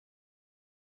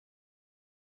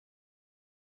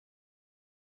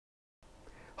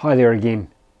Hi there again.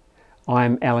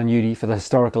 I'm Alan Udy for the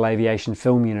Historical Aviation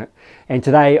Film Unit, and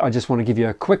today I just want to give you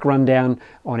a quick rundown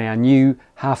on our new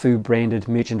HAFU branded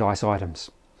merchandise items.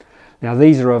 Now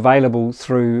these are available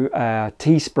through our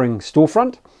Teespring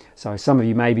storefront, so some of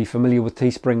you may be familiar with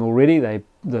Teespring already.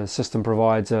 The system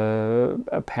provides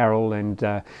apparel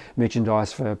and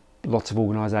merchandise for lots of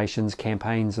organisations,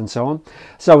 campaigns and so on.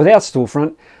 So with our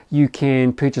storefront you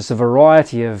can purchase a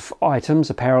variety of items,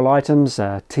 apparel items,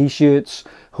 t-shirts,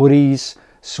 hoodies,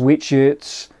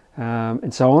 sweatshirts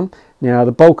and so on. Now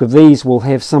the bulk of these will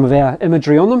have some of our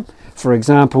imagery on them. For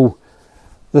example,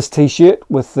 this t-shirt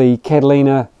with the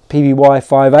Catalina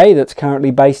PBY-5A that's currently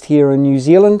based here in New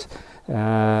Zealand.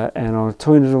 An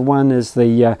alternative one is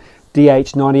the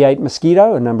DH-98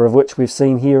 Mosquito, a number of which we've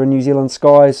seen here in New Zealand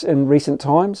skies in recent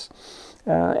times.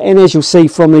 And as you'll see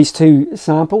from these two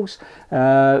samples,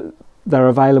 they're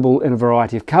available in a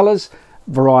variety of colours,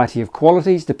 variety of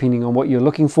qualities depending on what you're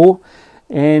looking for,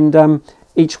 and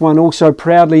each one also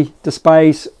proudly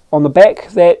displays on the back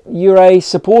that you're a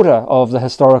supporter of the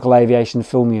Historical Aviation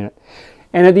Film Unit.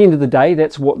 And at the end of the day,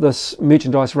 that's what this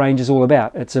merchandise range is all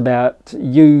about. It's about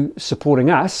you supporting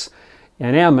us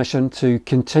and our mission to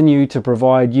continue to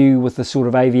provide you with the sort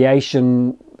of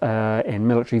aviation and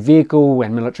military vehicle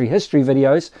and military history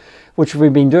videos which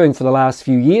we've been doing for the last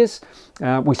few years.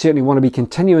 We certainly want to be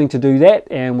continuing to do that,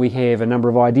 and we have a number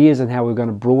of ideas on how we're going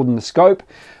to broaden the scope,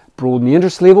 broaden the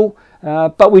interest level,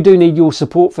 but we do need your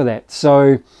support for that.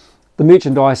 So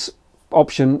the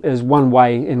option is one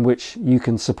way in which you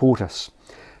can support us.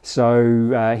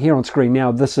 So here on screen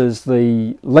now, this is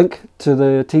the link to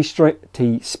the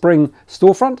Teespring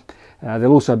storefront.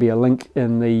 There'll also be a link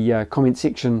in the comment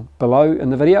section below in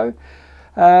the video.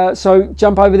 So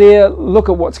jump over there, look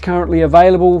at what's currently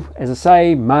available. As I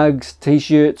say, mugs,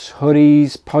 t-shirts,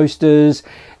 hoodies, posters,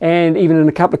 and even in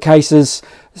a couple of cases,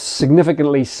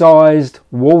 significantly sized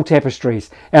wall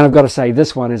tapestries. And I've got to say,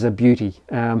 this one is a beauty.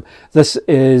 This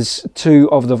is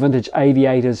two of the vintage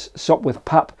Aviators Sopwith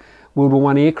Pup World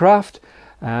War I aircraft.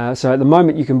 So at the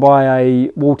moment you can buy a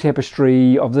wall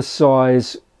tapestry of this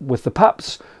size with the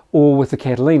pups or with the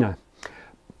Catalina.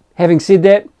 Having said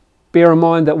that, bear in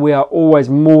mind that we are always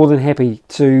more than happy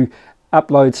to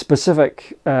upload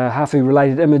specific HAFU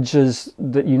related images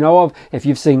that you know of. If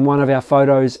you've seen one of our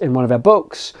photos in one of our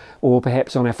books, or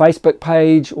perhaps on our Facebook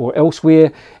page or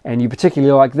elsewhere, and you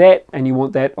particularly like that and you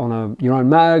want that on your own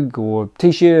mug or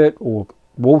t-shirt or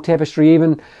wall tapestry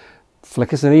even,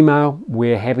 flick us an email.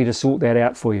 We're happy to sort that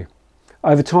out for you.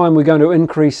 Over time we're going to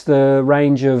increase the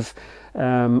range of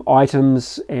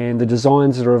items and the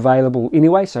designs that are available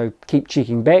anyway, so keep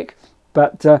checking back.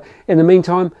 But in the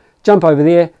meantime, jump over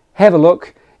there, have a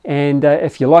look, and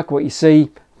if you like what you see,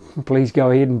 please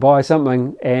go ahead and buy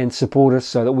something and support us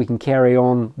so that we can carry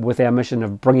on with our mission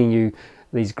of bringing you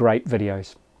these great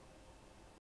videos.